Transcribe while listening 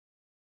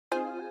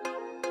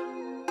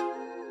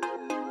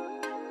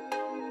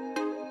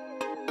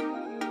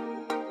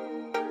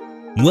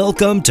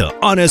Welcome to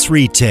Honest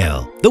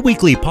Retail, the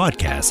weekly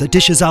podcast that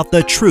dishes out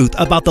the truth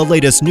about the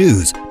latest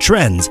news,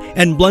 trends,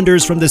 and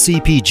blunders from the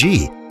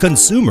CPG,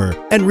 consumer,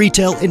 and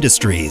retail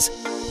industries.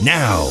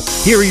 Now,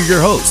 here are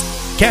your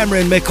hosts,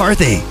 Cameron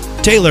McCarthy,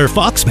 Taylor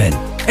Foxman,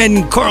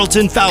 and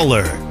Carlton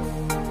Fowler.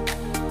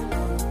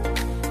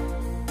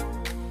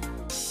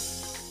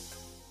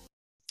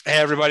 Hey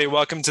everybody,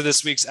 welcome to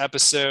this week's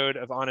episode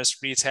of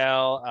Honest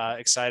Retail.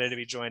 Excited to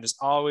be joined as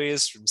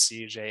always from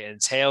CJ and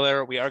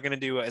Taylor. We are going to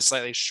do a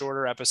slightly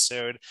shorter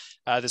episode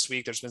this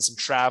week. There's been some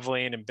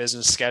traveling and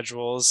business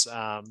schedules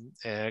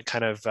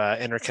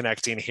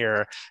interconnecting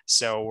here.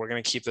 So we're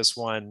going to keep this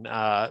one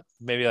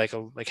maybe like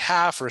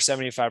half or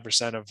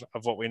 75%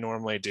 of what we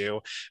normally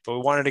do. But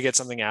we wanted to get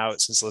something out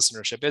since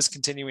listenership is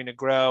continuing to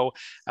grow.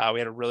 We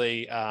had a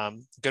really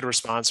good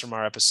response from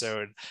our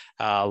episode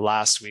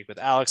last week with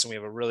Alex, and we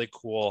have a really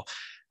cool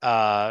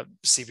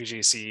CPG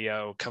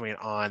CEO coming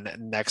on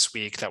next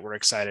week that we're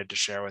excited to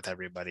share with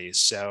everybody.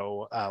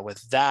 So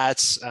with that,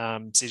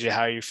 CJ,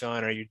 how are you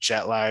feeling? Are you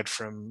jet lagged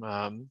from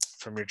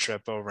your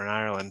trip over in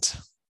Ireland?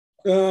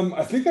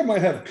 I think I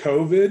might have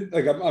COVID.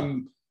 Like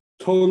I'm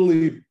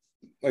totally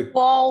like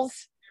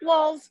walls.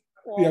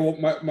 Yeah, well,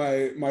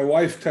 my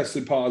wife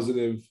tested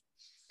positive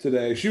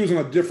today. She was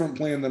on a different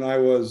plan than I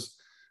was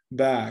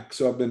back,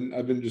 so I've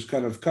been just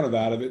kind of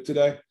out of it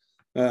today.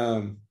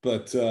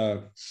 But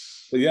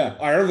yeah,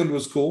 Ireland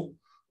was cool.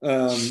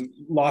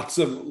 Lots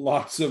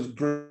of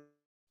green,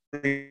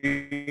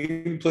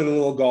 played a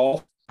little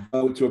golf,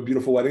 went to a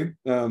beautiful wedding.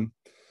 Yeah,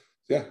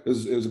 it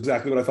was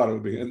exactly what I thought it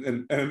would be.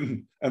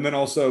 And then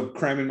also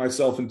cramming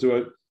myself into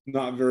a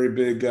not very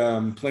big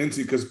plane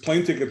seat, because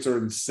plane tickets are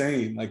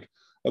insane. Like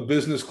a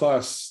business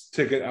class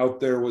ticket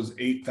out there was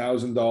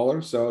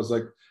 $8,000. So I was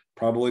like,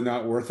 probably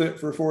not worth it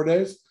for 4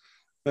 days.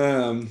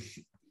 So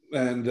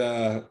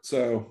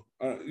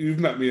you've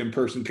met me in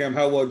person, Cam.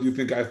 How low do you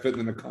think I fit in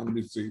an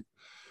economy seat?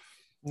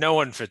 No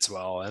one fits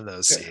well in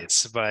those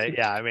seats, but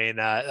yeah, I mean,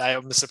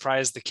 I'm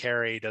surprised the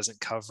carry doesn't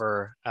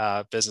cover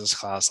business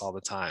class all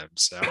the time.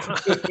 So,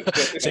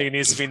 so it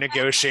needs to be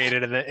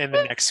negotiated in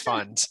the next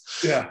fund.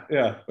 Yeah.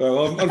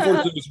 Well,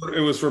 unfortunately, it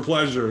was for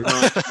pleasure.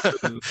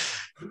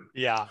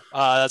 Yeah,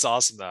 that's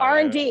awesome though.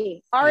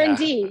 R&D.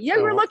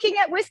 You were looking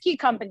at whiskey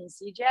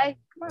companies, CJ.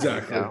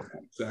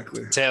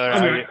 Exactly.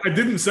 Taylor, I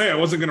didn't say I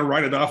wasn't going to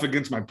write it off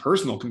against my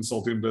personal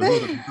consulting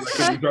business. I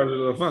couldn't charge it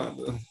to the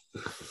fund.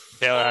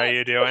 Taylor, how are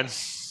you doing?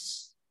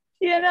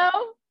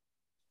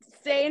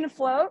 Staying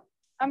afloat.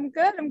 I'm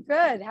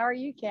good. How are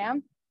you,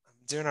 Cam?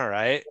 Doing all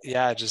right.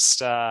 Yeah,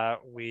 just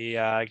we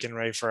getting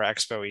ready for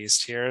Expo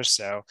East here.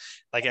 So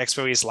like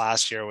Expo East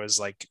last year was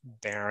like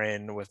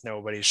barren with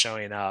nobody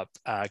showing up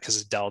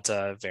because the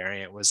Delta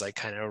variant was like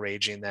kind of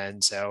raging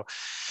then. So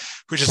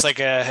we just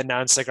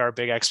announced like our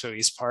big Expo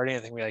East party. I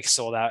think we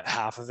sold out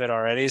half of it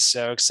already.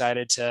 So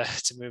excited to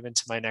move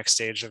into my next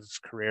stage of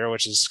career,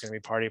 which is going to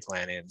be party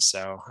planning.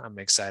 So I'm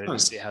excited to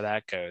see how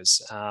that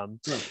goes.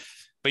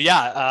 But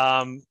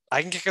yeah,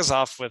 I can kick us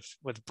off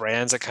with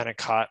brands that kind of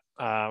caught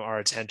our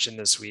attention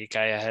this week.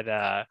 I had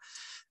a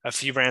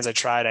few brands I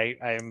tried.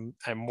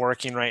 I'm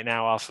working right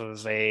now off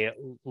of a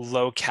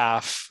low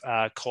calf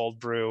cold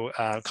brew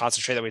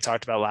concentrate that we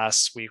talked about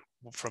last week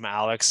from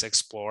Alex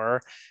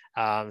Explorer.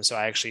 So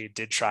I actually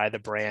did try the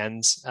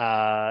brands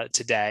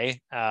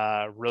today.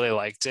 Really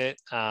liked it.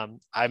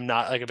 I'm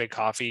not like a big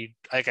coffee.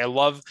 Like I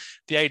love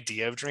the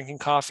idea of drinking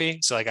coffee.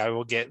 So like I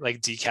will get like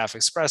decaf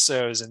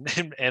espressos and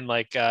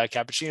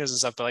cappuccinos and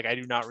stuff, but like I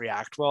do not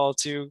react well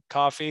to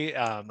coffee.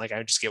 Like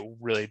I just get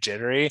really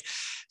jittery.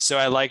 So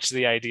I liked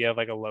the idea of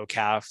like a low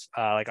calf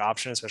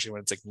option, especially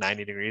when it's like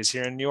 90 degrees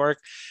here in New York.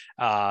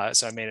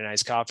 So I made a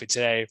nice coffee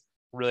today.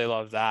 Really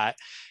love that.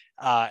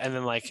 And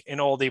then like an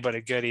oldie but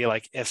a goodie,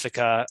 like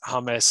Ithaca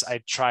hummus.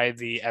 I tried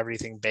the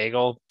everything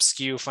bagel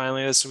SKU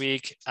finally this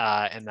week,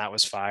 and that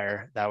was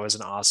fire. That was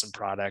an awesome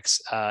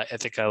product.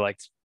 Ithaca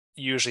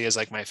usually is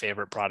like my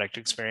favorite product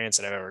experience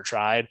that I've ever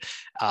tried,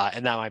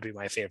 and that might be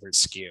my favorite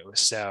SKU.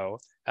 So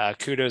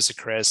kudos to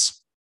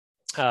Chris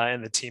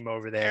and the team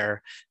over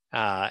there.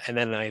 And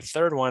then my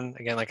third one,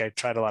 again, like I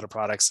tried a lot of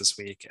products this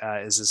week,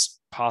 is this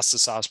pasta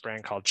sauce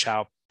brand called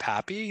Chow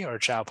Pappy.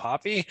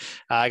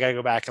 I got to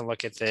go back and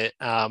look at it.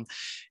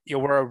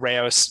 We're a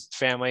Rayos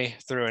family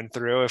through and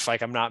through. If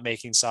I'm not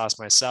making sauce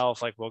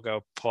myself, we'll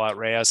go pull out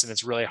Rayos, and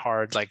it's really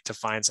hard to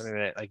find something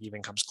that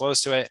even comes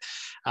close to it.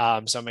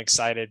 So I'm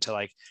excited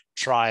to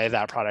try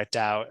that product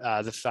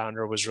out. The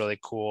founder was really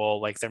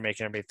cool. They're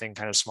making everything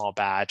kind of small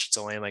batch. It's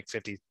only in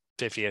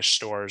 50-ish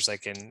stores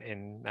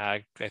in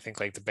I think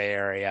the Bay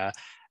Area.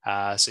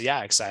 So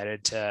yeah,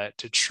 excited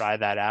to try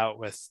that out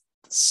with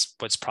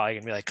what's probably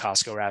gonna be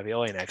Costco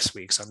ravioli next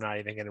week. So I'm not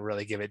even gonna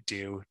really give it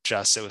due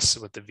justice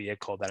with the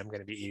vehicle that I'm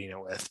gonna be eating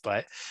it with.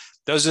 But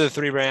those are the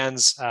three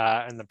brands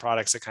and the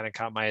products that kind of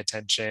caught my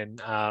attention.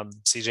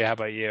 CJ, how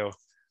about you?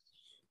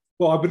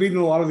 Well, I've been eating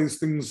a lot of these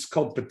things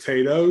called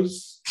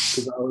potatoes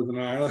because I was in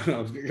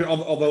Ireland.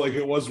 Although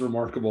it was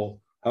remarkable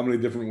how many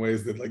different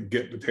ways that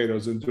get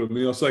potatoes into a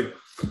meal. It's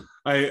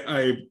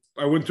I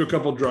went to a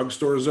couple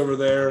drugstores over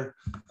there.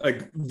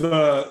 Like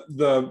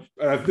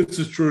this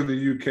is true in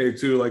the UK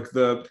too. Like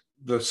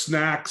the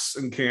snacks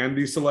and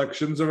candy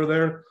selections over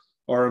there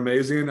are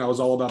amazing. I was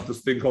all about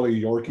this thing called a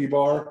Yorkie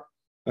bar.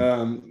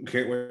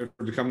 Can't wait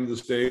for it to come to the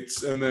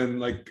States. And then,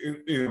 like,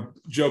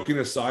 joking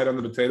aside on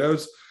the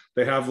potatoes,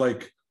 they have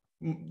like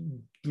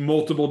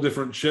multiple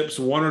different chips.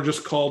 One are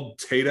just called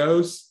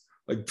Tato's,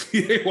 like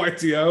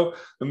Tayto,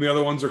 and the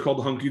other ones are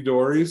called Hunky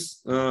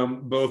Dories.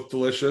 Both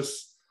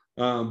delicious.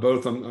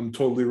 Both I'm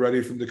totally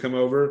ready for them to come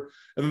over.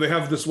 And then they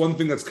have this one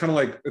thing that's kind of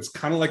like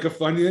a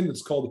Funyun.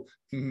 It's called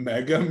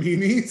Mega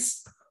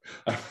Minis,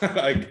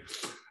 like,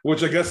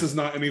 which I guess is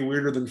not any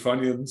weirder than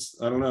Funyuns.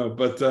 I don't know,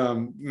 but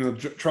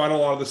tried a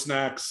lot of the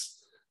snacks.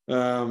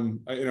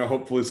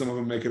 Hopefully some of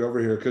them make it over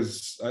here,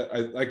 because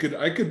I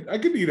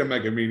could eat a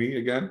Mega Mini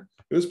again.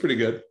 It was pretty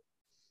good.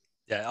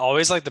 Yeah,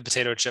 always like the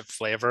potato chip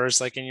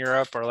flavors, like in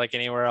Europe or like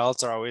anywhere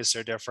else, are always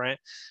so different.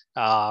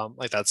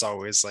 Like that's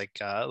always like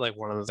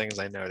one of the things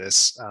I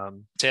notice.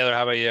 Taylor,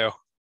 how about you?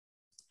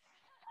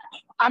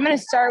 I'm going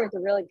to start with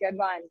a really good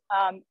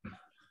one.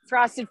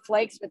 Frosted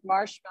Flakes with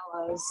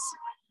marshmallows.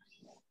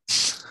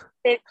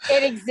 It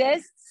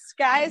exists,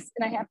 guys,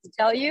 and I have to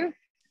tell you,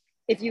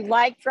 if you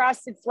like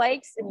Frosted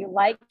Flakes and you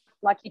like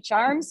Lucky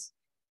Charms,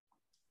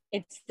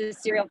 it's the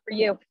cereal for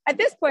you. At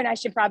this point, I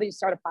should probably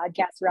start a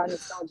podcast around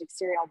nostalgic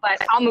cereal, but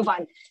I'll move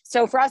on.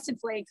 So Frosted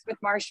Flakes with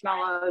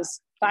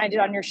marshmallows, find it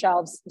on your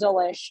shelves,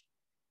 delish.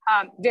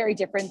 Very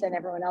different than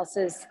everyone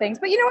else's things.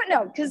 But you know what?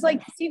 No, because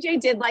like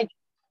CJ did like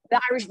the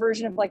Irish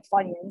version of like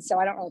Funyuns, so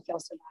I don't really feel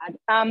so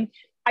bad.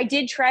 I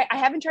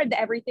haven't tried the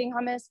everything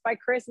hummus by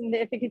Chris and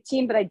the Ithaca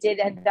team, but I did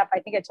end up, I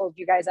think I told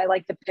you guys, I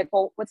like the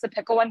pickle. What's the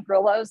pickle one?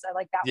 Grillo's. I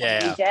like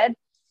that one we did.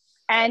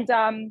 And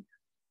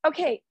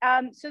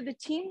so the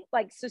team,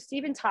 so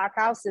Stephen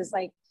Talkhouse is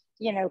like,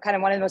 kind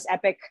of one of the most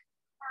epic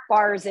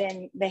bars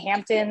in the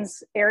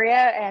Hamptons area.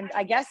 And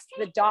I guess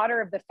the daughter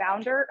of the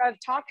founder of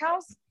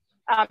Talkhouse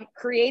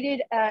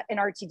created an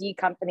RTD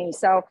company.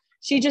 So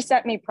she just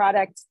sent me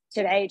product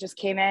today. It just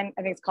came in.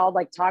 I think it's called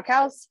like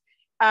Talkhouse.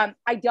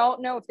 I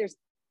don't know if there's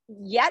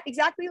yet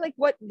exactly like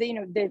what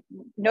the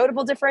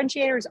notable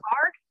differentiators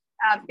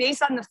are.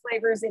 Based on the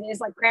flavors, it is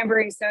like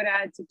cranberry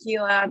soda,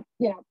 tequila,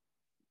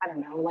 I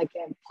don't know, like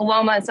a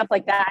Paloma and stuff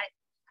like that.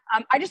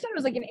 I just thought it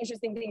was like an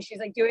interesting thing. She's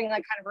like doing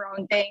like kind of her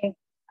own thing.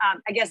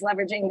 I guess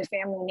leveraging the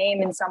family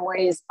name in some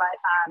ways,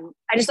 but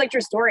I just liked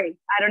her story.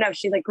 I don't know.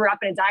 She like grew up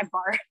in a dive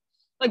bar,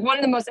 like one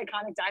of the most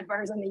iconic dive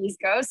bars on the East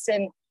Coast,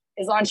 and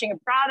is launching a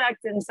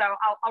product. And so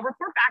I'll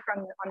report back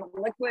on the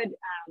liquid,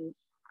 and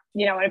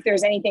if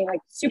there's anything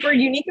like super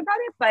unique about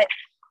it, but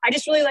I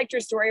just really liked her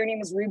story. Her name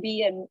is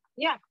Ruby, and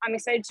yeah, I'm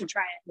excited to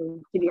try it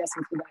and give you guys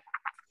some feedback.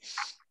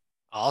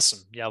 Awesome.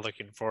 Yeah,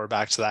 looking forward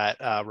back to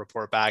that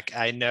report back.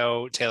 I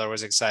know Taylor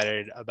was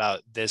excited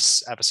about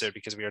this episode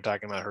because we were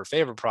talking about her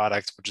favorite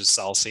product, which is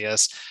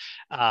Celsius.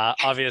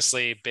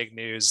 Obviously, big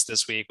news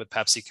this week with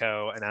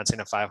PepsiCo announcing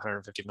a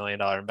 $550 million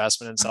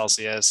investment in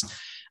Celsius.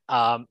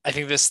 I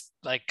think this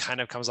like kind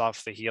of comes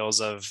off the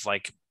heels of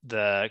like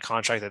the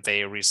contract that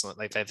they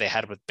recently that they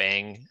had with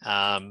Bang,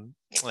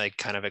 like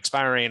kind of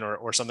expiring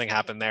or something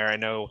happened there. I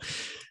know.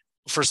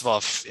 First of all,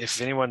 if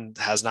anyone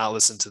has not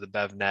listened to the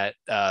BevNet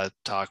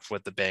talk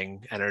with the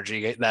Bang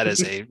Energy, that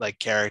is a like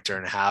character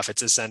and a half.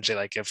 It's essentially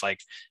like if like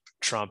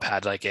Trump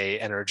had like a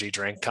energy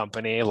drink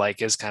company,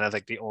 like is kind of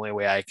like the only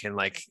way I can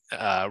like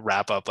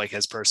wrap up like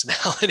his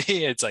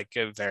personality. It's like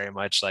very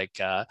much like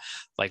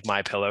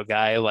My Pillow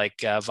guy like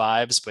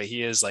vibes, but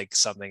he is like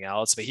something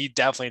else. But he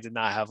definitely did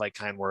not have like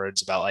kind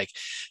words about like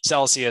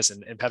Celsius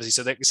and Pepsi.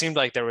 So it seemed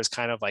like there was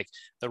kind of like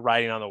the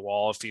writing on the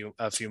wall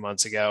a few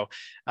months ago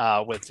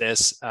with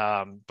this.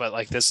 But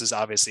like this is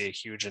obviously a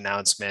huge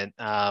announcement.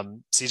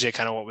 CJ,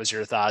 kind of what was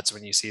your thoughts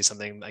when you see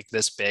something like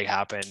this big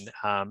happen,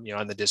 on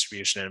the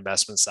distribution and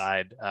investment side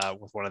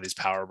with one of these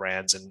power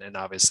brands and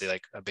obviously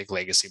like a big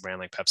legacy brand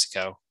like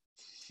PepsiCo?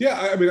 Yeah,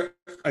 I mean,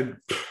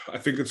 I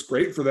think it's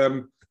great for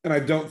them, and I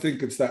don't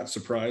think it's that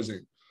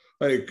surprising.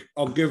 Like,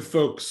 I'll give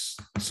folks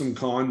some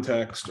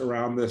context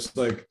around this.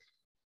 Like,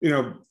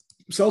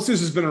 Celsius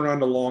has been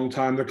around a long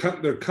time. They're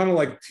kind of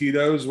like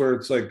Tito's, where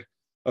it's like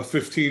a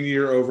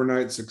 15-year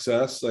overnight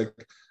success. Like,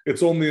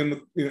 it's only in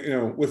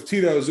with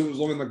Tito's, it was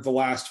only like the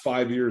last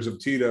 5 years of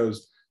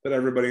Tito's that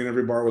everybody in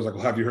every bar was like,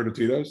 well, have you heard of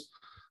Tito's?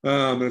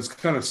 And it's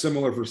kind of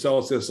similar for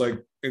Celsius. Like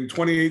in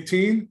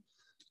 2018,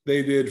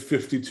 they did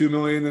 52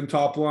 million in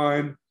top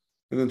line,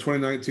 and then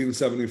 2019,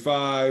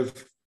 75.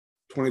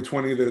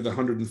 2020, they did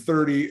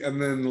 130,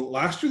 and then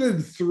last year they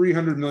did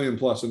 300 million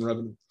plus in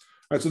revenue. All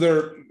right, so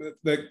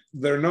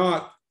they're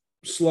not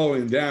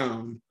slowing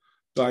down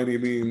by any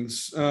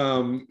means.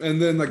 And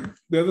then like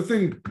the other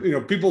thing,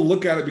 people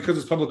look at it because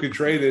it's publicly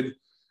traded,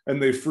 and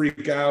they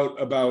freak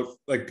out about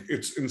like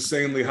it's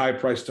insanely high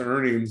price to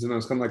earnings. And I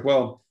was kind of like,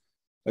 well,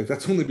 like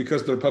that's only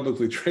because they're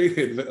publicly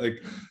traded.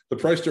 Like the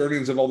price to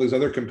earnings of all these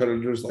other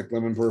competitors, like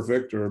Lemon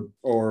Perfect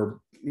or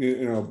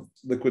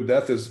Liquid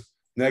Death, is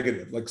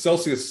negative. Like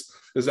Celsius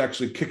is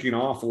actually kicking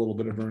off a little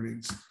bit of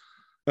earnings.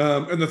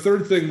 And the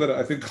third thing that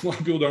I think a lot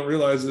of people don't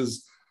realize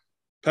is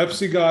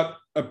Pepsi got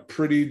a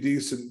pretty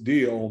decent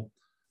deal.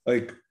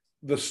 Like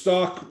the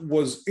stock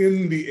was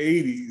in the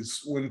 80s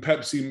when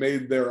Pepsi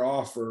made their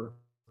offer,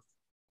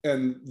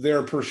 and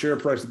their per share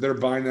price that they're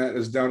buying at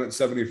is down at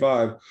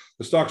 75.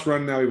 The stock's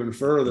run now even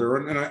further.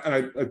 And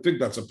I think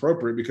that's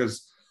appropriate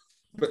because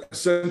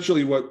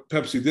essentially what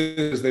Pepsi did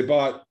is they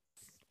bought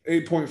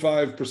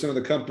 8.5% of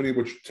the company,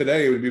 which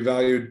today would be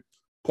valued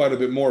quite a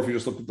bit more if you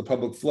just look at the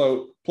public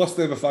float. Plus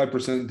they have a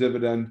 5%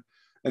 dividend.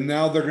 And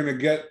now they're going to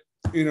get,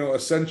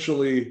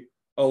 essentially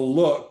a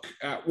look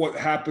at what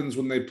happens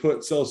when they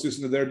put Celsius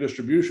into their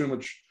distribution,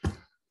 which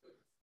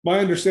my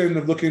understanding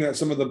of looking at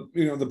some of the,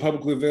 the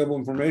publicly available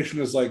information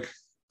is like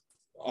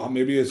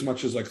maybe as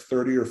much as like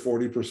 30 or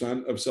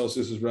 40% of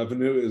Celsius's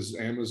revenue is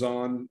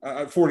Amazon.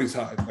 40 is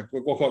high. Like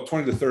we'll call it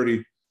 20 to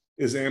 30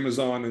 is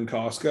Amazon and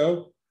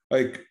Costco.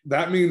 Like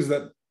that means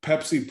that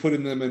Pepsi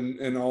putting them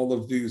in all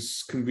of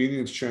these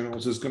convenience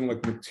channels is going to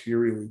like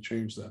materially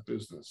change that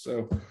business.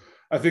 So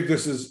I think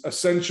this is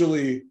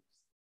essentially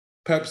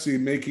Pepsi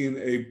making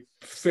a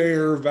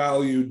fair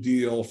value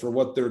deal for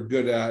what they're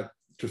good at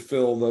to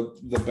fill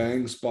the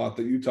bang spot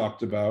that you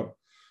talked about.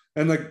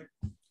 And like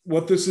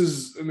what this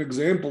is an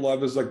example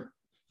of is like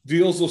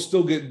deals will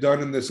still get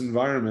done in this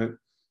environment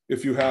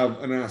if you have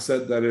an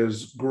asset that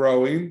is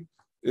growing,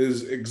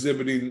 is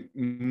exhibiting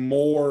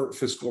more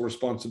fiscal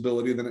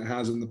responsibility than it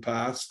has in the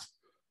past,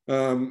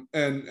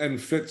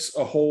 and fits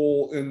a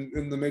hole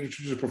in the major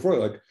strategic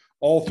portfolio. Like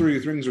all three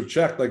things are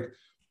checked. Like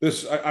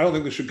this, I don't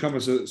think this should come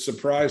as a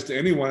surprise to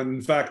anyone.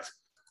 In fact,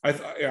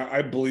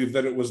 I believe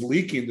that it was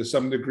leaking to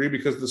some degree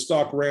because the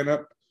stock ran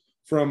up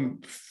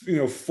from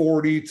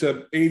 40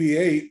 to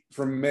 88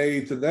 from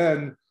May to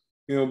then,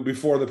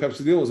 before the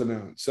Pepsi deal was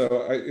announced.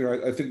 So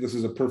I think this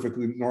is a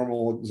perfectly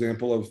normal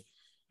example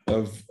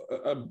of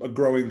a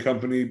growing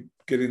company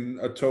getting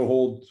a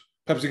toehold.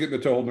 Pepsi getting a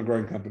toehold in a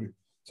growing company.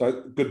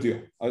 So good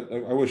deal. I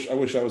wish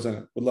I was in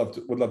it.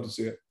 Would love to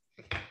see it.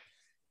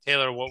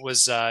 Taylor, what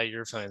was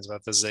your feelings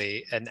about this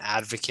as an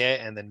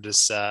advocate and then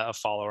just a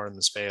follower in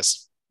the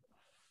space?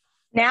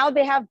 Now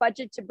they have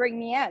budget to bring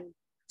me in.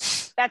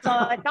 That's all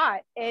I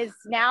thought is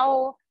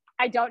now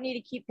I don't need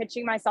to keep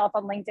pitching myself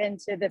on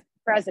LinkedIn to the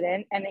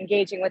president and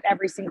engaging with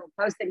every single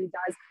post that he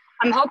does.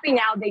 I'm hoping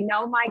now they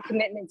know my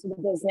commitment to the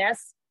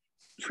business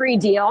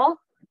pre-deal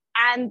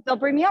and they'll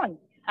bring me on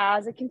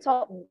as a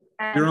consultant.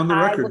 And you're on the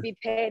record. I will be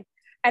paid,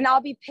 and I'll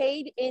be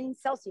paid in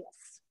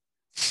Celsius,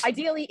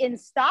 ideally in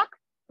stock,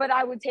 but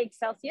I would take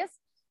Celsius.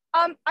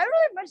 I don't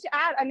really have much to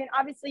add. I mean,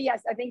 obviously,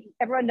 yes, I think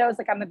everyone knows,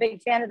 like, I'm a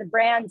big fan of the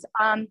brand.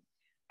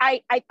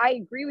 I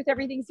agree with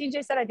everything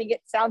CJ said. I think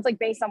it sounds like,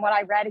 based on what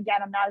I read, again,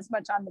 I'm not as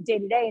much on the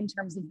day-to-day in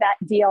terms of that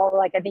deal.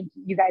 Like, I think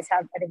you guys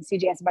have, I think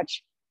CJ has a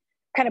much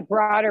kind of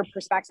broader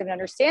perspective and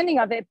understanding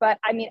of it. But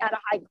I mean, at a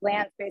high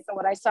glance, based on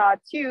what I saw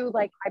too,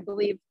 like, I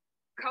believe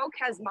Coke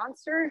has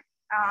Monster.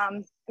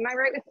 Am I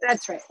right with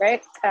that's right?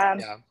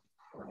 Yeah.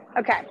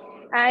 Okay.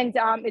 And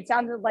it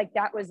sounded like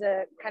that was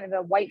a kind of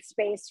a white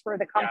space for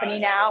the company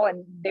now,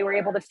 and they were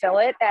able to fill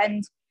it.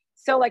 And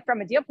so, like, from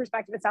a deal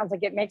perspective, it sounds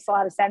like it makes a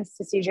lot of sense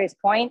to CJ's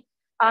point.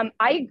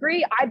 I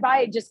agree. I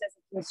buy it just as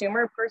a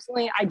consumer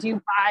personally. I do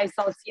buy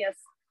Celsius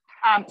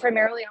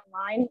primarily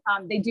online.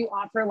 They do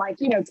offer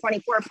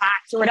 24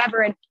 packs or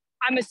whatever. And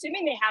I'm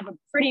assuming they have a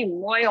pretty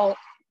loyal,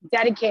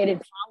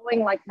 dedicated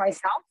following like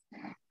myself,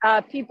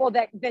 people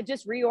that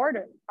just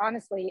reorder,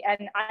 honestly.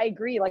 And I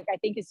agree. Like, I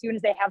think as soon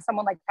as they have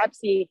someone like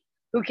Pepsi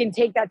who can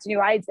take that to new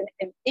heights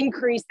and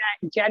increase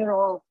that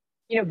general,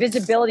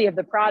 visibility of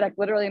the product,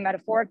 literally and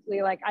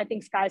metaphorically, like, I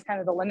think sky's kind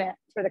of the limit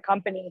for the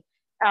company.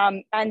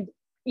 And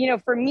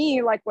for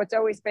me, like, what's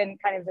always been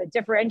kind of a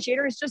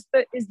differentiator is just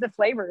the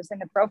flavors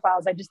and the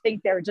profiles. I just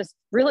think they're just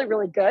really,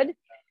 really good.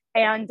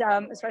 And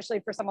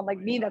especially for someone like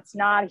me that's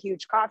not a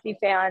huge coffee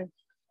fan,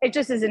 it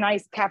just is a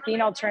nice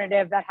caffeine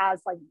alternative that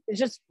has, like, it's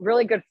just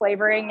really good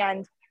flavoring.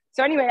 And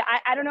so anyway,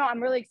 I don't know,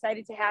 I'm really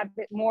excited to have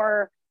it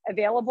more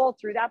available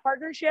through that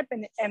partnership.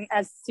 And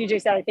as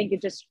CJ said, I think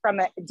it just, from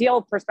a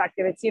deal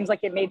perspective, it seems like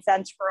it made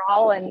sense for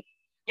all. And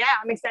yeah,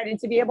 I'm excited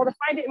to be able to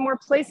find it in more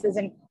places.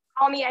 And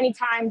call me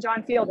anytime,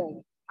 John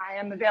Fielding. I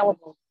am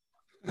available.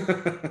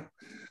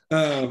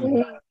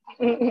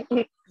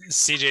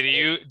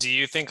 CJ, do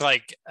you think,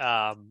 like,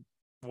 I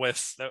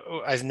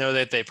know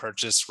that they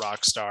purchased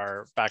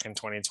Rockstar back in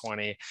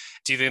 2020.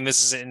 Do you think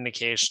this is an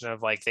indication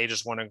of, like, they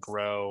just want to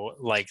grow,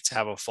 like, to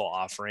have a full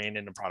offering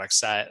in a product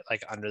set,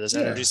 like, under this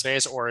energy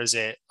space? Or is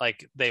it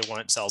like they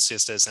want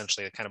Celsius to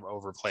essentially kind of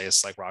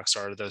overplace, like,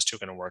 Rockstar? Are those two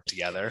going to work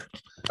together?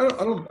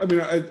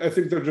 I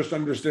think they're just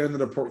understanding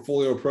that a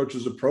portfolio approach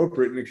is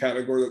appropriate in a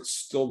category that's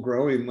still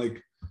growing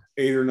like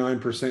 8 or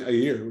 9% a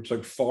year, which,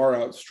 like, far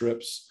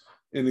outstrips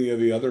any of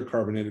the other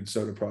carbonated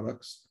soda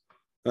products.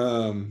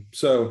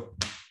 So,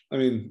 I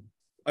mean,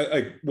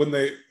 I when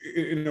they,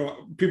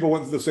 people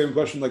went to the same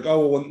question, like,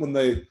 oh, well, when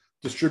they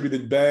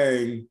distributed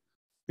Bang,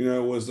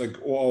 was like,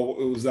 well,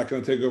 was that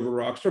going to take over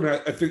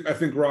Rockstar? I mean, I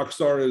think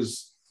Rockstar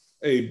is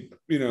a,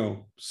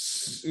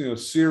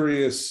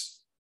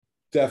 serious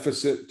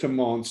deficit to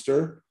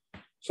Monster.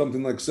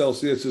 something like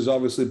Celsius is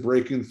obviously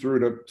breaking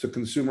through to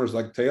consumers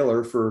like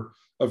Taylor for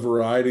a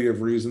variety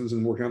of reasons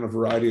and working on a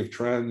variety of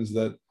trends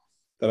that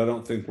I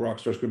don't think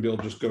Rockstar's going to be able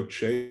to just go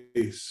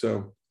chase.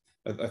 So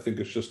I think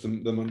it's just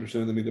them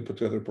understanding they need to put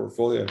together a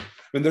portfolio.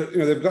 I mean,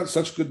 they've got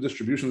such good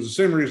distributions. The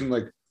same reason,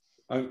 like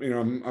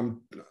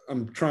I'm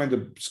trying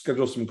to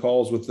schedule some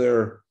calls with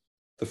the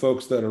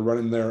folks that are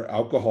running their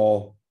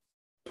alcohol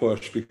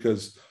push,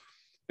 because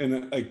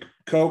like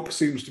Coke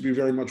seems to be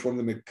very much wanting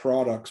to make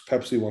products.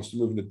 Pepsi wants to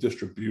move into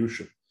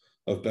distribution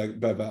of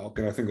Bev Alc,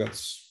 and I think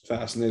that's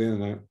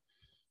fascinating. And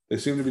they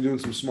seem to be doing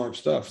some smart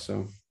stuff.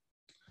 So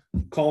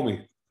call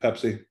me,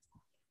 Pepsi.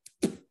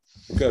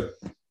 Good.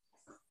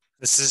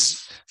 This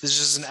is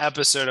just an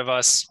episode of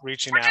us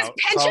reaching We're out.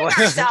 Just pinching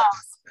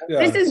ourselves.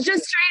 Yeah. This is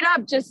just straight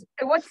up. Just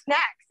what's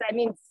next? I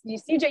mean,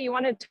 CJ, you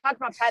want to talk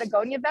about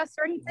Patagonia vests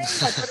or anything?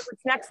 Like,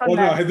 what's next on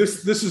that? No,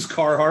 this is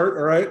Carhartt,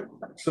 all right.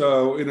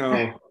 So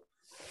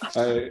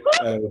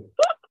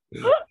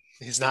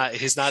He's not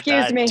Excuse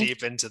that me.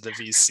 deep into the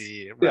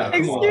VC. Yeah,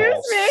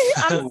 Excuse me.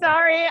 I'm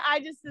sorry. I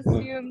just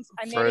assumed.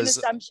 I made an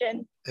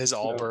assumption. His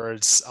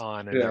Allbirds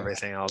on and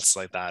everything else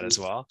like that as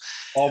well.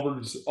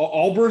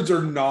 Allbirds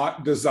are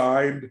not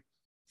designed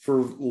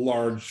for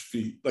large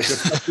feet. Like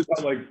it's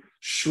not like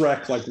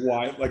Shrek, like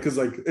wide, like because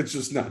like it's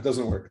just not, it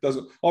doesn't work.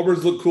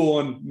 Allbirds look cool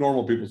on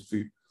normal people's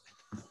feet.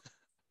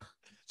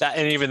 That,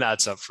 and even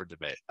that's up for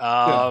debate.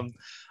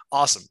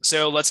 Awesome.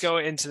 So let's go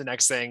into the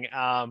next thing.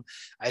 I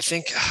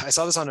think I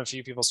saw this on a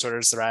few people's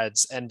Twitter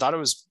threads and thought it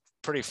was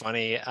pretty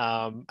funny.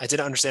 I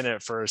didn't understand it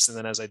at first, and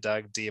then as I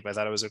dug deep, I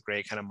thought it was a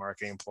great kind of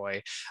marketing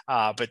ploy.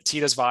 But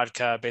Tito's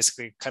Vodka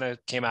basically kind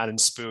of came out and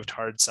spoofed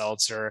hard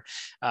seltzer.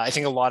 I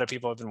think a lot of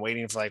people have been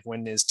waiting for like,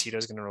 when is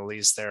Tito's going to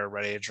release their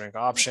ready to drink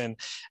option,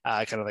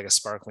 kind of like a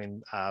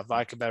sparkling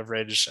vodka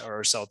beverage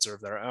or seltzer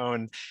of their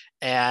own.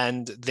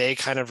 And they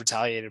kind of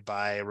retaliated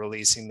by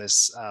releasing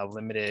this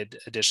limited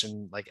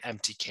edition, like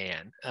empty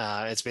can.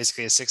 It's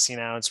basically a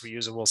 16-ounce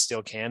reusable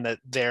steel can that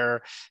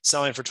they're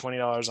selling for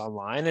 $20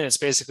 online. And it's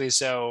basically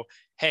so,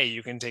 hey,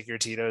 you can take your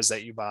Tito's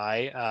that you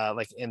buy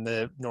like in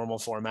the normal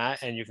format,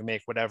 and you can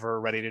make whatever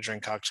ready to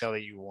drink cocktail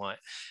that you want.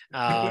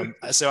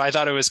 So I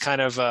thought it was kind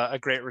of a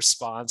great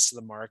response to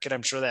the market.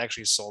 I'm sure they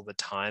actually sold a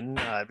ton.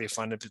 It'd be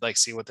fun to like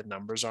see what the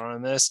numbers are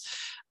on this.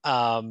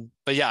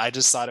 But yeah, I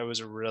just thought it was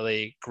a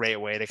really great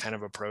way to kind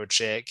of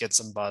approach it, get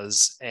some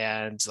buzz.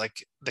 And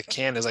like the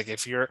can is like,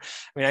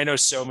 I know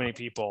so many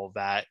people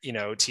that,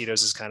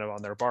 Tito's is kind of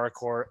on their bar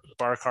cart,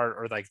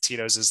 or like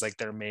Tito's is like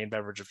their main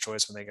beverage of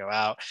choice when they go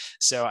out.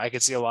 So I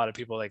could see a lot of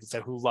people like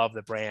that who love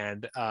the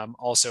brand,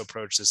 also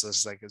approach this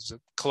as like as a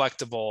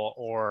collectible,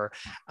 or,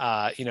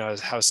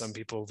 how some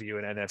people view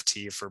an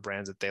NFT for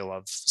brands that they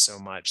love so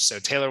much. So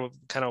Taylor,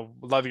 kind of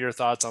love your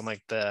thoughts on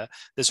like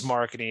this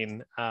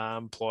marketing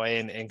ploy,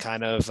 and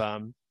kind of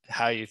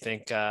how you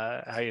think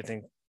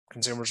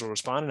consumers will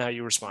respond and how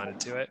you responded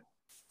to it.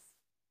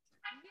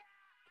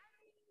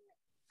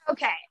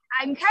 Okay,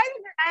 I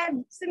have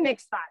some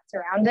mixed thoughts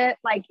around it.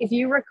 Like, if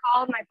you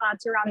recall my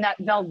thoughts around that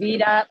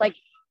Velveeta, like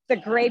the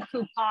grape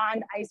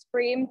coupon ice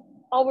cream,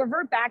 I'll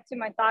revert back to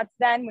my thoughts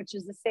then, which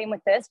is the same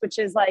with this, which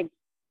is like,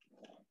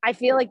 I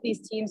feel like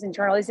these teams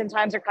internally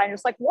sometimes are kind of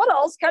just like, what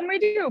else can we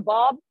do,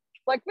 Bob?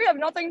 Like, we have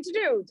nothing to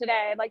do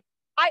today. Like,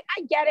 I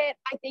get it.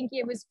 I think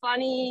it was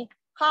funny.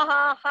 Ha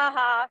ha, ha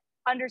ha,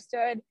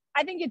 understood.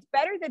 I think it's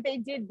better that they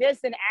did this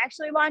than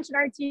actually launch an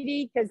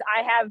RTD, because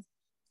I have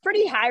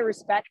pretty high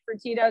respect for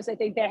Tito's. I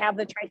think they have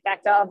the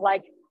trifecta of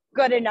like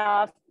good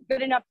enough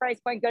price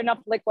point, good enough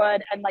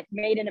liquid, and like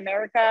made in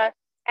America,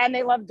 and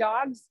they love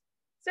dogs.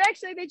 So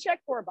actually they check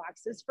 4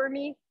 boxes for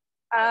me.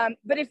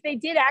 But if they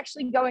did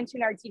actually go into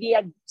an RTD,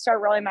 I'd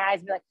start rolling my eyes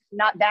and be like,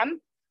 not them.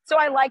 So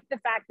I like the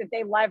fact that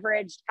they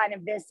leveraged kind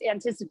of this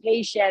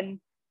anticipation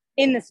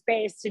in the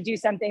space to do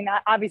something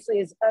that obviously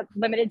is a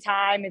limited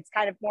time. It's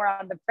kind of more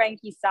on the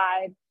Frankie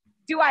side.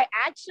 Do I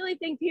actually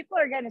think people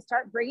are going to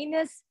start bringing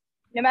this,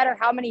 no matter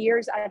how many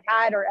years I've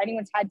had or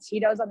anyone's had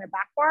Tito's on their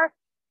back bar?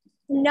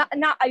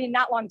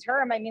 Not long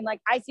term. I mean, like,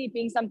 I see it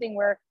being something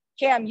where,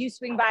 Cam, you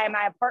swing by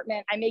my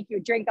apartment, I make you a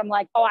drink. I'm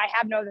like, oh, I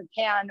have no other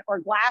can or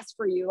glass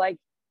for you. Like,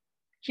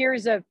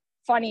 here's a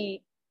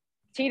funny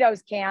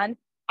Tito's can.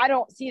 I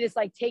don't see this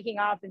like taking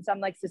off in some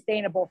like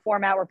sustainable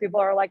format where people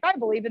are like, I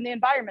believe in the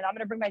environment, I'm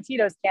going to bring my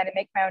Tito's can and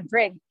make my own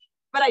drink.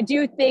 But I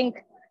do think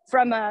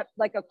from a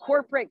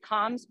corporate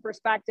comms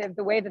perspective,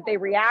 the way that they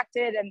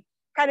reacted and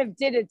kind of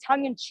did a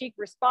tongue-in-cheek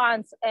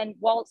response, and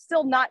while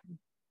still not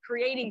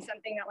creating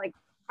something that like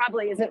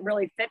probably isn't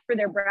really fit for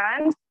their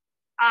brand,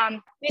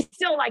 they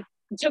still like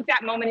took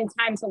that moment in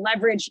time to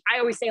leverage, I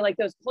always say, like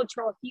those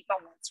cultural heat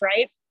moments,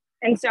 right?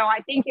 And so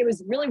I think it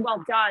was really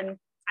well done.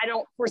 I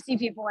don't foresee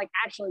people like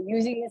actually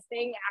using this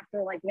thing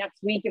after like next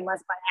week,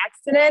 unless by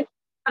accident.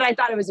 But I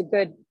thought it was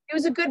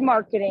a good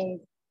marketing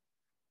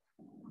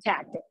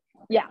tactic.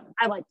 Yeah,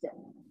 I liked it.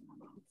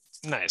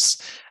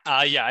 Nice.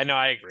 Yeah, I know.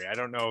 I agree. I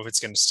don't know if it's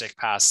going to stick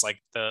past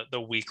like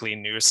the weekly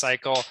news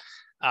cycle.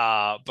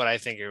 But I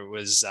think it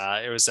was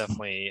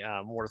definitely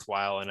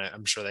worthwhile, and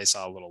I'm sure they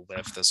saw a little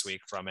lift this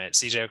week from it.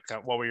 CJ,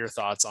 what were your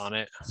thoughts on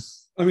it?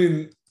 I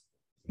mean,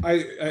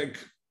 I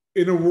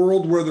in a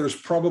world where there's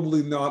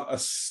probably not a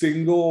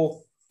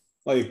single,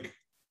 like,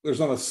 there's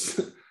not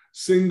a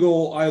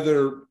single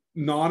either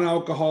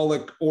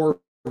non-alcoholic or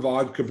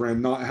vodka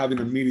brand not having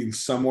a meeting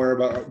somewhere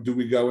about, do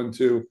we go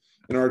into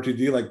an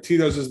RTD? Like,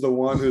 Tito's is the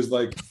one who's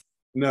like,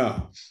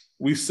 no,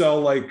 we sell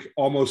like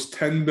almost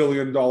 $10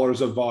 billion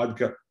of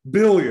vodka,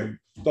 $billion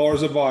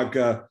of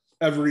vodka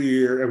every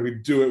year, and we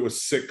do it with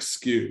 6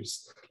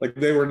 SKUs. Like,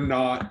 they were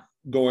not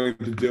going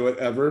to do it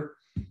ever.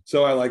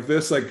 So I like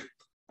this. Like,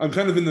 I'm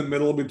kind of in the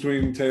middle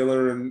between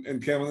Taylor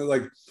and Cameron.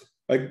 Like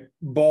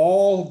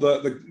Ball,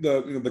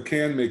 the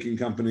can making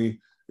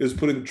company, is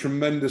putting a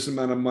tremendous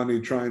amount of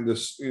money trying to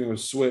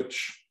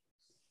switch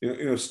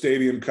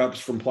stadium cups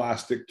from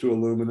plastic to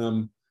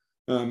aluminum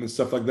and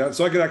stuff like that.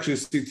 So I could actually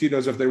see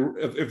Tito's if they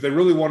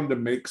really wanted to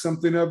make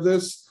something of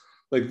this,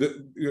 like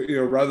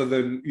rather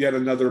than yet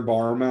another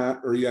bar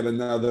mat or yet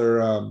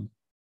another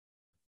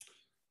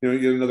yet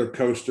another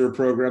coaster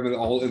program that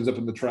all ends up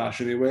in the trash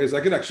anyways.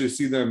 I could actually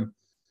see them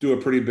do a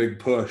pretty big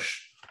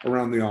push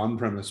around the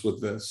on-premise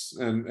with this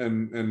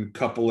and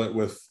couple it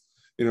with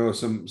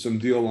some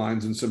deal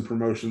lines and some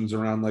promotions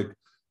around like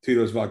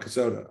Tito's vodka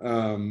soda.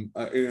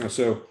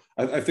 So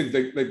I think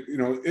they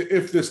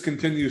if this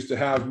continues to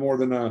have more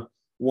than a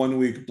 1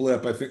 week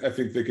blip, I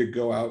think they could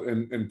go out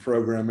and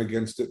program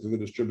against it to the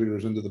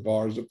distributors into the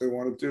bars if they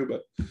wanted to.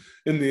 But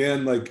in the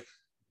end, like,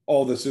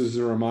 all this is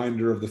a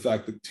reminder of the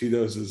fact that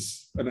Tito's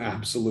is an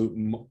absolute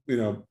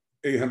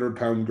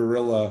 800-pound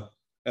gorilla,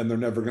 and they're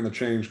never going to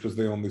change because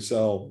they only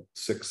sell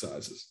 6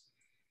 sizes.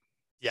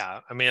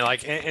 Yeah, I mean,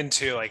 like,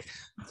 into like,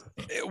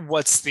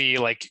 what's the,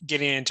 like,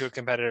 getting into a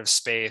competitive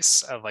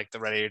space of like the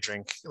ready to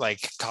drink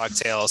like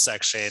cocktail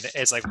section?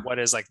 It's like, what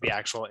is like the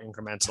actual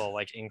incremental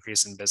like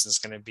increase in business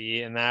going to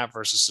be in that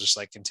versus just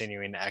like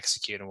continuing to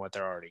execute on what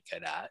they're already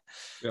good at?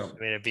 Yeah. I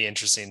mean, it'd be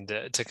interesting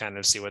to kind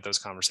of see what those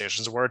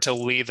conversations were, to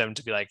lead them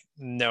to be like,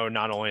 no,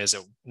 not only is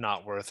it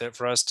not worth it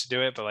for us to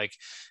do it, but like,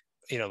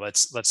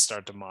 let's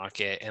start to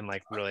mock it and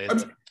like really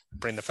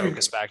bring the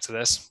focus back to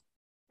this.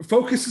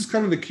 Focus is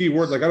kind of the key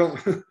word. Like,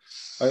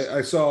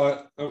 I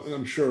saw,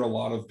 I'm sure a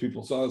lot of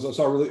people saw this. I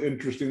saw a really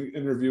interesting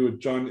interview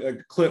with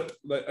a clip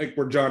like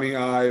where Johnny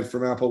Ive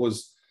from Apple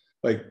was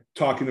like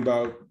talking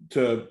about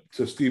to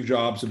Steve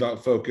Jobs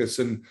about focus,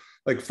 and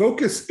like,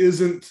 focus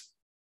isn't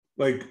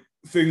like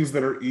things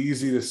that are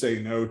easy to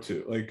say no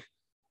to. Like,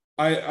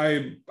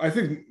 I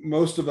think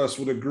most of us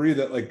would agree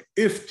that like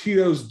if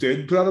Tito's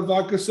did put out a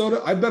vodka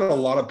soda, I bet a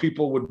lot of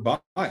people would buy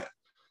it.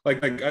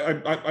 Like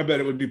I bet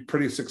it would be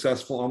pretty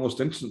successful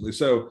almost instantly.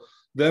 So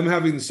them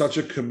having such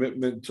a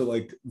commitment to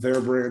like their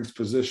brand's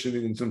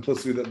positioning and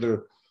simplicity that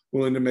they're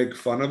willing to make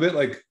fun of it,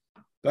 like,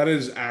 that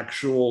is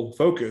actual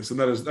focus, and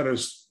that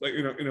is like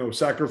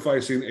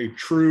sacrificing a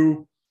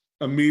true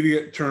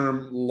immediate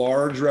term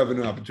large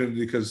revenue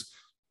opportunity. Because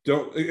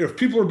if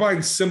people are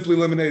buying Simply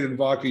Lemonade and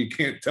vodka, you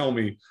can't tell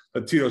me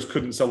that Tito's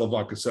couldn't sell a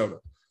vodka soda.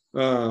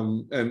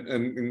 And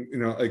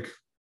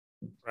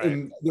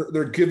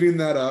they're giving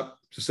that up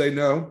to say,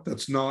 no,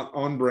 that's not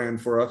on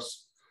brand for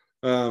us.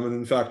 And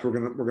in fact, we're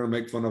gonna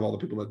make fun of all the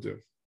people that do.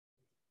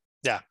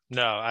 Yeah,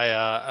 no,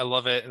 I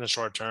love it in the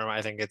short term.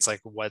 I think it's like,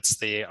 what's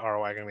the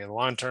ROI going to be in the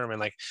long term, and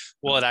like,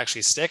 will it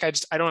actually stick? I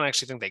don't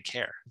actually think they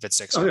care if it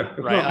sticks. Oh, yeah.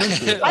 Right? I don't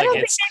think they do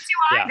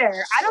either.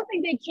 Yeah. I don't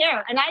think they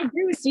care, and I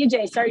agree with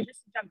CJ. Sorry,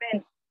 just to jump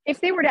in.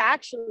 If they were to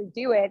actually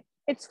do it,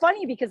 it's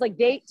funny because like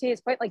to his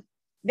point, like,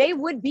 they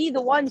would be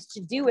the ones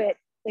to do it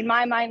in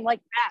my mind, like,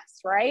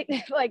 best, right?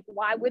 Like,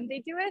 why wouldn't they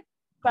do it?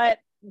 But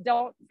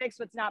don't fix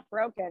what's not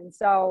broken.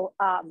 So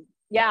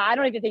yeah, I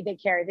don't even think they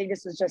care. I think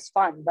this was just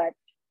fun. But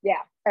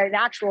yeah, an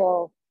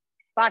actual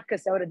vodka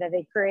soda that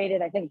they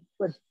created, I think,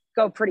 would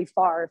go pretty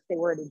far if they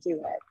were to do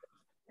it.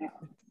 Yeah.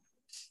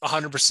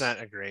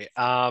 100% agree.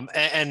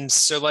 And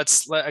so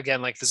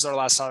again, like, this is our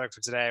last topic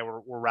for today.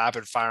 We're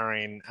rapid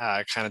firing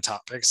kind of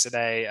topics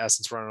today,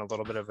 since we're on a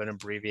little bit of an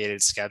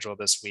abbreviated schedule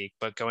this week.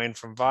 But going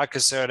from vodka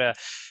soda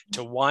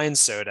to wine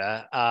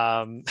soda,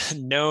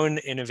 known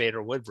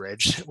innovator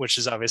Woodbridge, which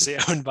is obviously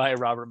owned by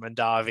Robert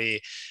Mondavi,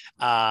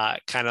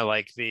 kind of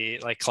like the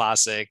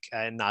classic,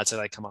 and not to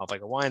like come off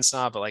like a wine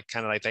snob, but like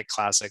kind of like that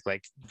classic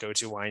like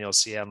go-to wine you'll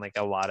see on like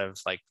a lot of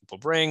like people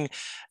bring.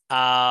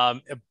 A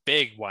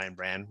big wine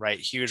brand, right?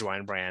 Huge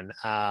wine brand,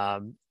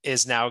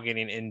 is now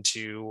getting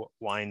into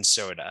wine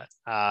soda.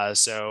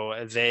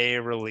 So they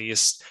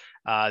released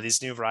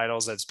these new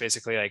varietals that's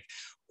basically like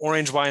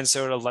orange wine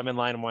soda, lemon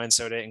lime wine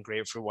soda, and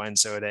grapefruit wine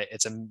soda.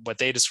 It's what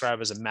they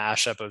describe as a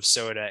mashup of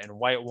soda and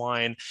white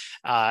wine.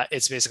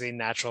 It's basically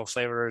natural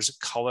flavors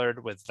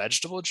colored with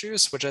vegetable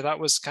juice, which I thought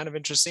was kind of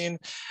interesting.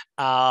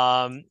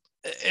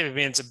 I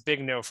mean, it's a big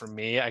no for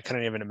me. I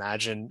couldn't even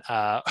imagine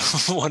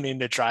wanting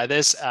to try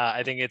this.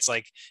 I think it's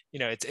like,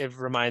 it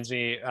reminds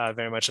me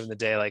very much of the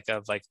day, like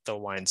of like the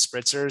wine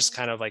spritzers,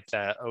 kind of like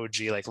the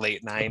OG, like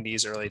late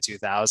 90s, early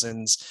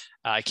 2000s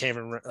I can't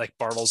even like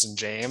Bartles and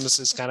James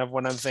is kind of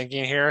what I'm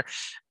thinking here.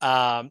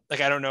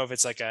 Like, I don't know if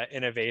it's like an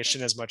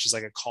innovation as much as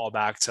like a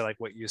callback to like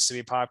what used to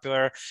be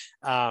popular.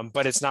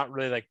 But it's not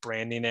really like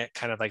branding it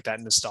kind of like that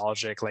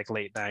nostalgic, like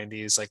late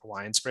 90s, like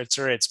wine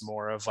spritzer. It's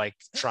more of like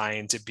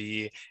trying to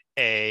be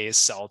a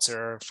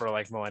seltzer for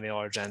like millennial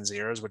or Gen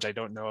Zers, which I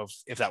don't know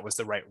if that was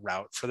the right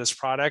route for this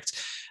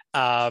product.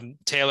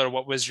 Taylor,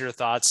 what was your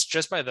thoughts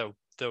just by the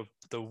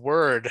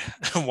word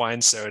wine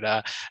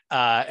soda,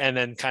 and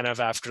then kind of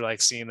after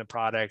like seeing the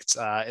product,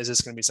 is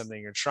this going to be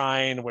something you're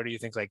trying? Where do you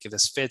think like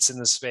this fits in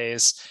the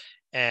space?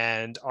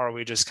 And are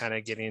we just kind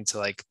of getting to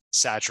like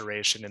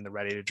saturation in the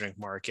ready to drink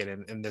market?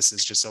 And this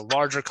is just a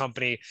larger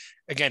company,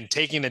 again,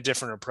 taking a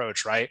different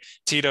approach, right?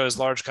 Tito's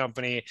large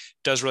company,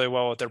 does really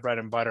well with their bread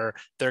and butter.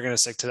 They're going to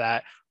stick to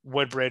that.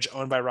 Woodbridge,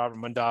 owned by Robert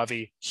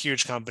Mondavi,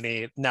 huge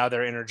company. Now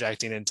they're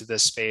interjecting into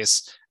this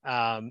space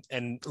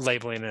and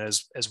labeling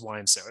it as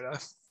wine soda.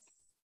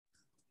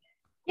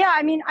 Yeah,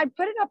 I mean, I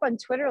put it up on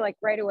Twitter like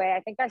right away.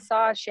 I think I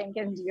saw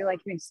Shanken do like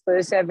an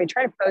exclusive. I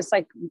tried to post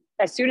like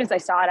as soon as I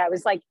saw it, I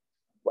was like,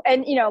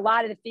 and you know, a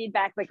lot of the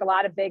feedback, like a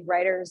lot of big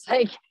writers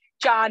like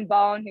John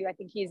Bone, who I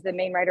think he's the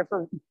main writer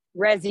for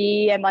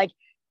Resi, and like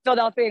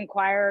Philadelphia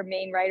Inquirer,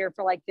 main writer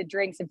for like the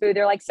drinks and food.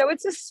 They're like, so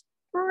it's a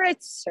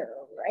spritzer,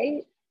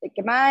 right? Like,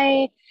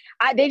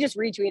 they just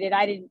retweeted.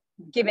 I didn't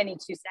give any 2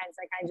 cents.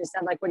 Like, I just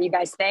said, like, what do you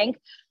guys think?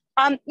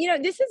 You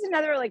know, this is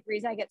another like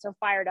reason I get so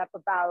fired up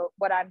about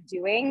what I'm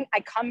doing. I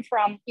come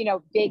from, you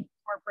know, big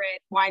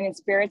corporate wine and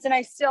spirits, and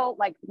I still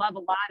like love a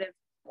lot of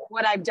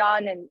what I've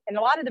done and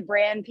a lot of the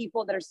brand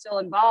people that are still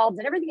involved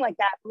and everything like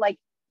that. But like,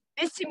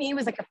 this to me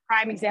was like a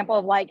prime example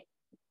of like,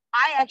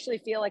 I actually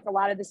feel like a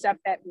lot of the stuff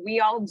that we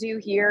all do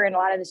here and a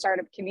lot of the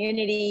startup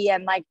community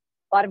and like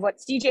a lot of what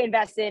CJ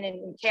invests in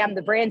and Cam,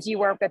 the brands you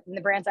work with and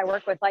the brands I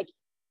work with, like,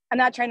 I'm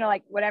not trying to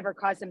like whatever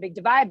cause some big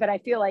divide, but I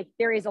feel like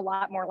there is a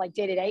lot more like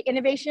day-to-day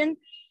innovation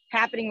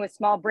happening with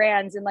small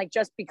brands. And like,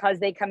 just because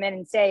they come in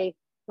and say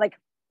like,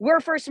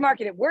 we're first to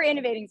market it, we're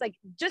innovating. It's like,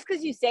 just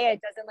because you say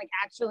it doesn't like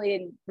actually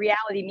in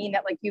reality mean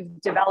that like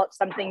you've developed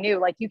something new.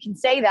 Like you can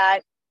say that,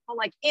 but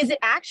like, is it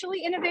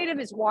actually innovative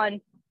is 1,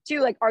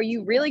 2, like, are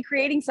you really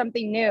creating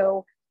something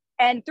new?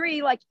 And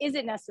 3, like, is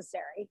it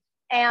necessary?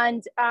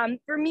 And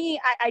for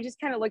me, I just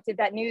kind of looked at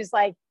that news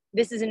like,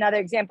 this is another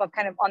example of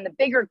kind of on the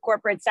bigger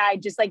corporate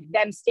side, just like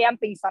them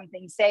stamping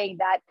something, saying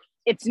that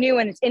it's new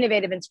and it's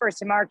innovative and it's first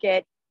to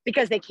market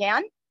because they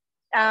can.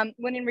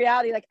 When in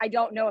reality, like, I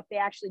don't know if they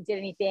actually did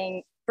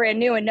anything brand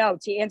new. And no,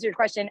 to answer your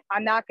question,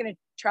 I'm not going to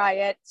try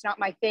it. It's not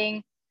my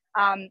thing.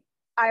 My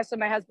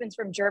husband's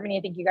from Germany.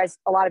 I think you guys,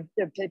 a lot of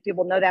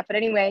people know that. But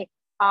anyway,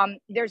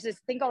 there's this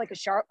thing called like a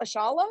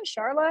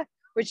Charla,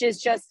 which is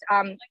just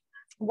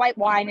white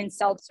wine and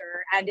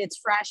seltzer, and it's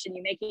fresh and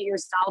you make it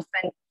yourself.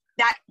 And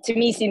that to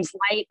me seems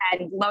light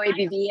and low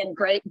ABV and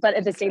great. But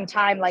at the same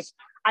time, like,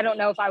 I don't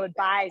know if I would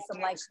buy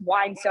some like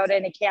wine soda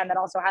in a can that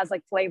also has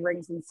like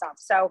flavorings and stuff.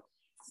 So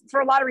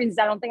for a lot of reasons,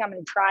 I don't think I'm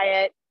going to try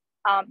it.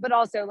 But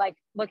also like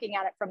looking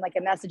at it from like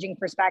a messaging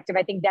perspective,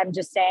 I think them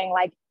just saying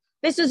like,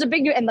 this is a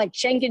big, and like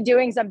Schenken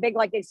doing some big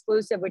like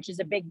exclusive, which is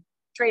a big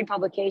trade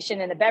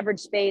publication in the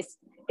beverage space.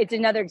 It's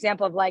another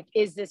example of like,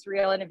 is this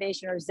real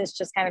innovation or is this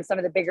just kind of some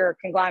of the bigger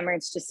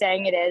conglomerates just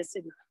saying it is?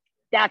 And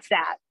that's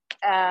that.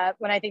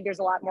 When I think there's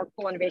a lot more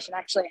cool innovation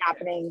actually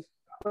happening.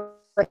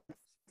 We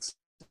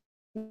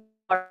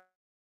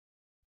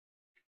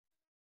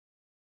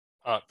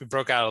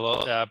broke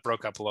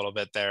up a little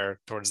bit there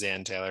towards the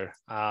end, Taylor.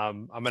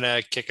 I'm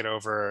gonna kick it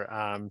over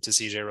to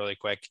CJ really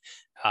quick,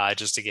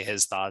 just to get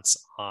his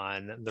thoughts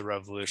on the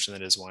revolution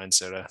that is wine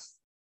soda.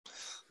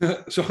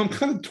 So I'm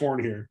kind of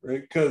torn here,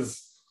 right?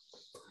 Because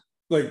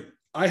like,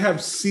 I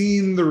have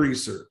seen the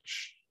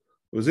research.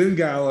 It was in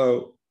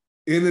Gallo,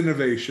 in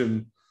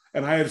innovation,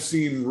 and I have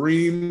seen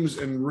reams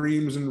and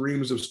reams and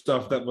reams of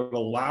stuff that would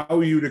allow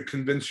you to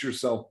convince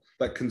yourself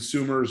that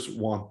consumers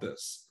want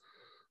this.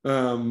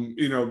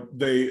 You know,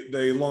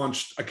 they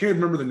launched, I can't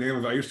remember the name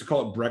of it. I used to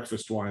call it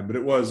breakfast wine, but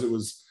it was,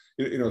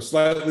 you know,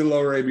 slightly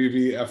lower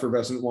ABV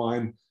effervescent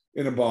wine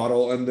in a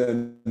bottle. And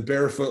then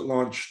Barefoot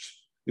launched,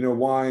 you know,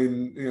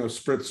 wine, you know,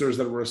 spritzers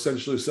that were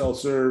essentially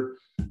seltzer.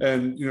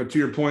 And, you know, to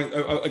your point,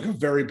 like a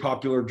very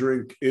popular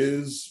drink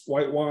is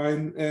white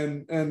wine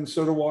and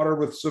soda water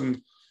with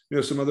some, you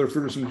know, some other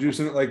fruit or some juice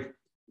in it. Like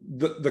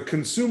the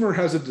consumer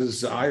has a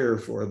desire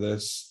for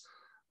this.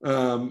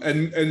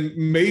 And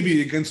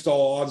maybe against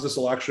all odds, this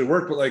will actually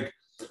work, but like,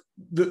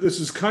 this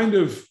is kind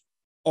of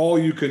all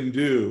you can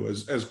do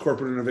as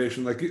corporate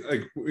innovation. Like,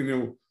 you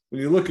know,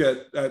 when you look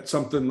at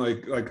something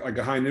like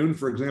a High Noon,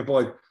 for example,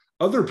 like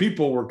other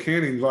people were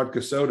canning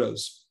vodka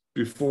sodas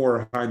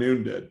before High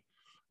Noon did.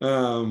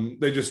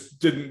 They just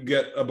didn't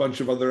get a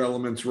bunch of other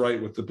elements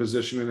right with the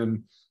positioning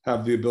and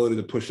have the ability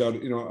to push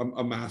out, you know,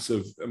 a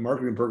massive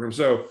marketing program.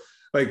 So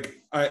like,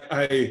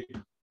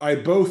 I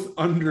both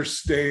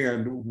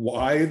understand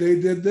why they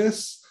did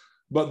this,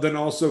 but then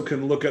also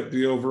can look at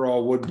the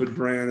overall Woodbridge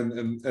brand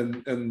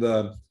and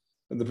the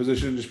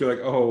position and just be like,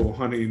 oh,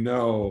 honey,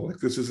 no, like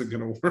this isn't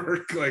going to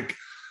work. Like,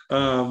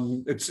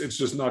 It's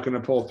just not going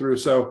to pull through.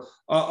 So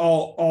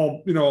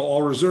I'll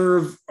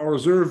reserve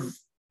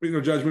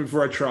judgment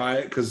before I try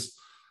it, because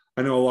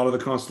I know a lot of the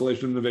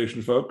Constellation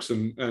Innovation folks,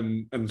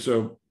 and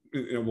so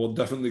we'll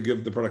definitely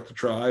give the product a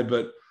try.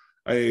 But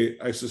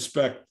I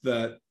suspect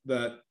that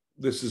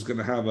this is going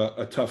to have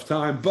a tough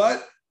time.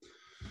 But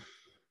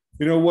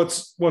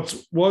what's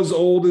was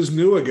old is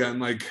new again.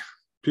 Like,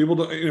 people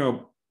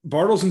don't,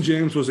 Bartles and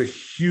James was a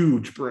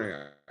huge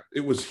brand.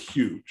 It was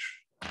huge.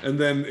 And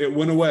then it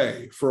went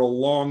away for a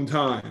long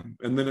time.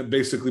 And then it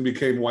basically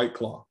became White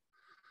Claw.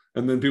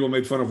 And then people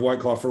made fun of White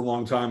Claw for a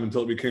long time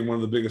until it became one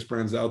of the biggest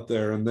brands out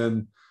there. And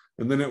then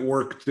it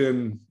worked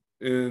in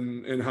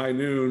High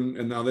Noon,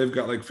 and now they've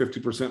got like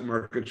 50%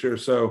 market share.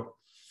 So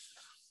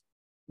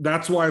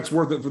that's why it's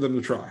worth it for them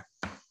to try.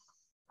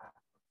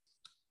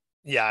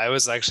 Yeah, I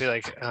was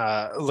actually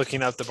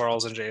looking up the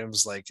Bartles and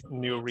James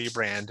new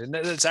rebrand, and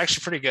it's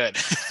actually pretty good.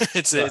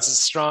 It's a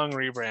strong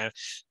rebrand.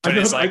 But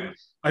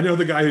I know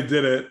the guy who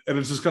did it, and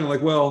it's just kind of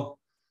like, well,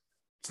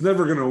 it's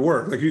never going to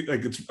work. I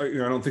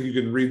don't think you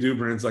can redo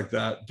brands like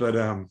that, but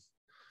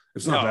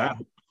it's not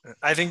bad.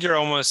 I think you're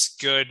almost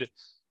good,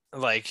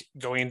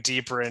 going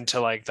deeper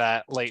into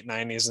that late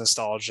 90s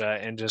nostalgia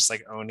and just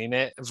owning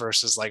it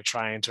versus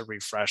trying to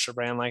refresh a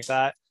brand like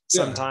that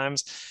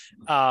sometimes.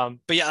 But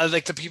yeah,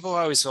 the people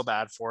I always feel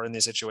bad for in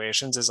these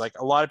situations is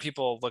a lot of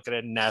people look at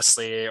a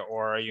Nestle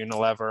or a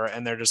Unilever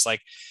and they're just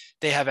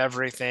they have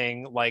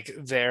everything,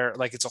 they're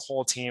it's a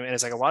whole team. And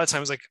it's a lot of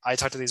times I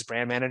talk to these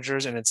brand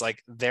managers and it's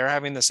they're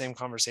having the same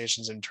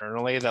conversations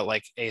internally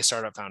that a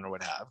startup founder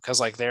would have, because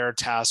they're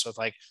tasked with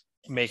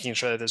making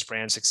sure that this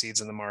brand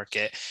succeeds in the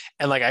market.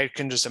 And I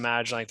can just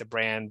imagine the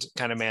brand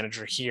kind of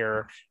manager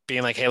here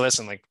being hey,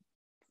 listen,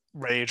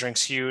 Ready to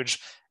Drink's huge.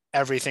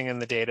 Everything in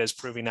the data is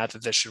proving that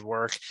this should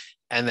work.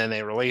 And then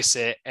they release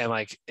it, and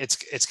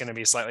it's going to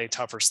be slightly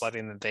tougher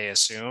sledding than they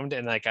assumed.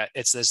 And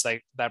it's this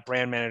that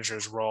brand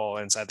manager's role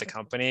inside the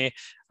company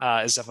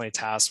is definitely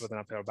tasked with an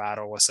uphill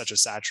battle with such a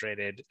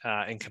saturated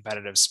and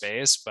competitive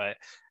space. But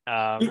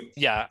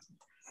yeah.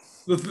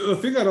 The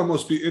thing I'd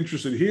almost be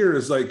interested here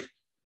is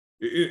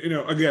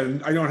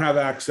again, I don't have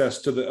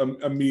access to the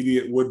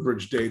immediate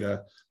Woodbridge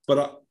data,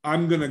 but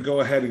I'm going to go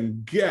ahead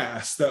and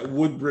guess that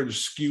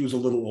Woodbridge skews a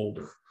little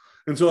older.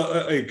 And so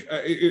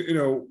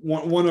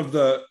one of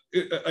the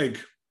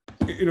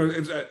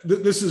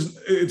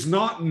it's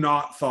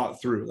not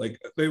thought through.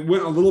 They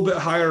went a little bit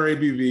higher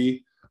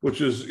ABV,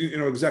 which is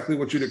exactly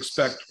what you'd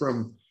expect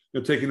from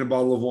taking a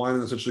bottle of wine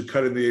and essentially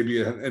cutting the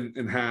ABV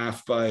in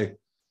half by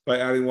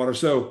adding water.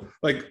 So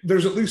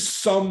there's at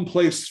least some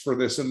place for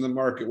this in the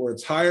market where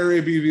it's higher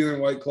ABV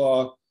than White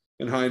Claw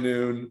and High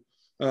Noon.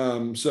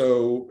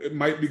 So it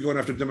might be going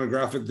after a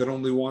demographic that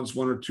only wants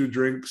one or two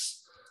drinks.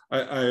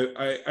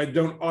 I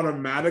don't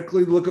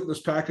automatically look at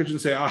this package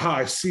and say, aha,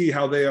 I see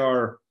how they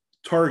are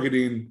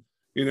targeting,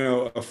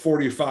 a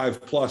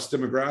 45 plus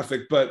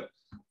demographic. But,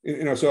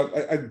 so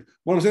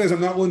what I'm saying is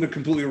I'm not willing to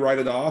completely write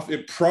it off.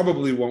 It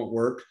probably won't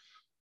work.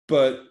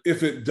 But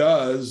if it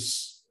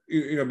does,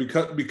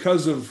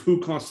 because of who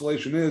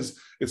Constellation is,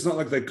 it's not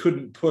like they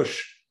couldn't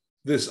push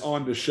this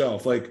onto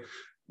shelf.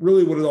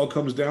 Really what it all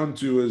comes down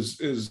to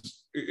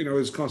is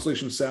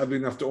Constellation savvy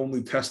enough to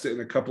only test it in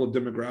a couple of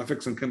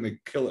demographics, and can they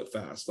kill it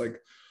fast?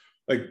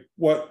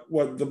 What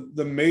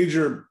the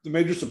major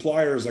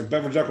suppliers like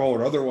beverage alcohol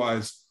or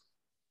otherwise,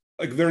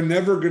 they're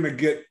never going to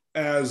get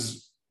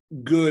as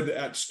good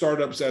at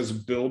startups as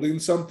building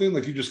something.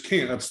 You just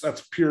can't.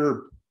 That's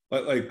pure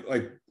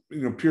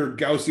pure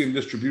Gaussian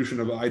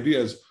distribution of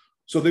ideas.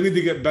 So they need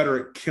to get better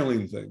at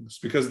killing things,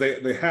 because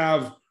they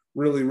have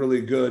really,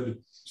 really good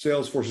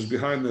sales forces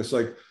behind this.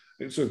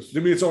 So to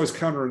me, it's always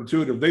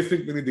counterintuitive. They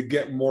think they need to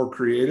get more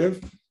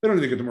creative. They don't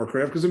need to get more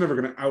creative because they're never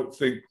going to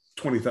outthink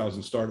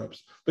 20,000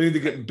 startups. They need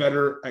to get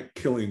better at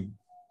killing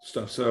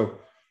stuff. So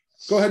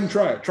go ahead and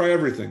try it. Try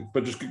everything,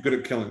 but just get good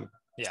at killing it.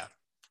 Yeah.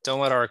 Don't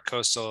let our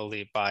coastal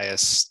elite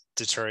bias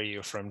deter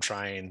you from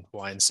trying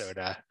wine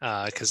soda,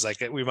 because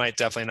we might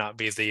definitely not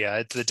be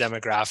the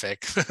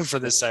demographic for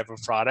this type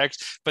of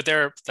product. But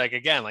they're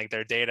again,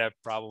 their data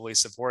probably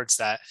supports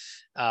that.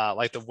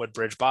 The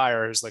Woodbridge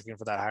buyer who's looking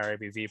for that higher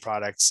ABV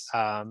products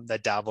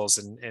that dabbles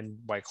in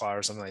White Claw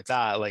or something like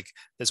that,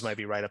 this might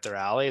be right up their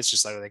alley. It's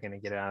just are they going to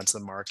get it onto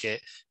the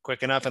market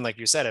quick enough? And like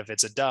you said, if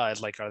it's a dud,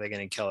 are they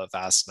going to kill it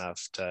fast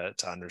enough to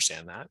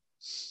understand that?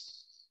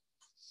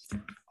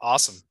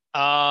 Awesome.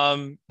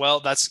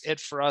 Well, that's it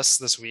for us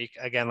this week.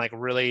 Again,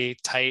 really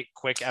tight,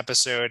 quick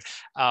episode.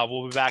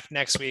 We'll be back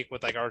next week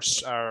with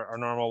our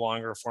normal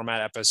longer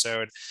format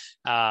episode.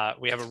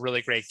 We have a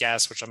really great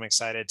guest, which I'm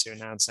excited to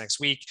announce next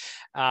week.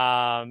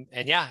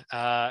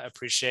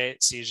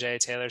 Appreciate CJ,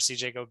 Taylor.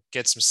 CJ, go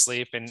get some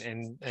sleep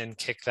and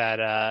kick that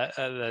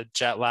the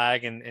jet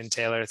lag. And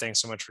Taylor, thanks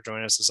so much for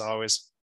joining us as always.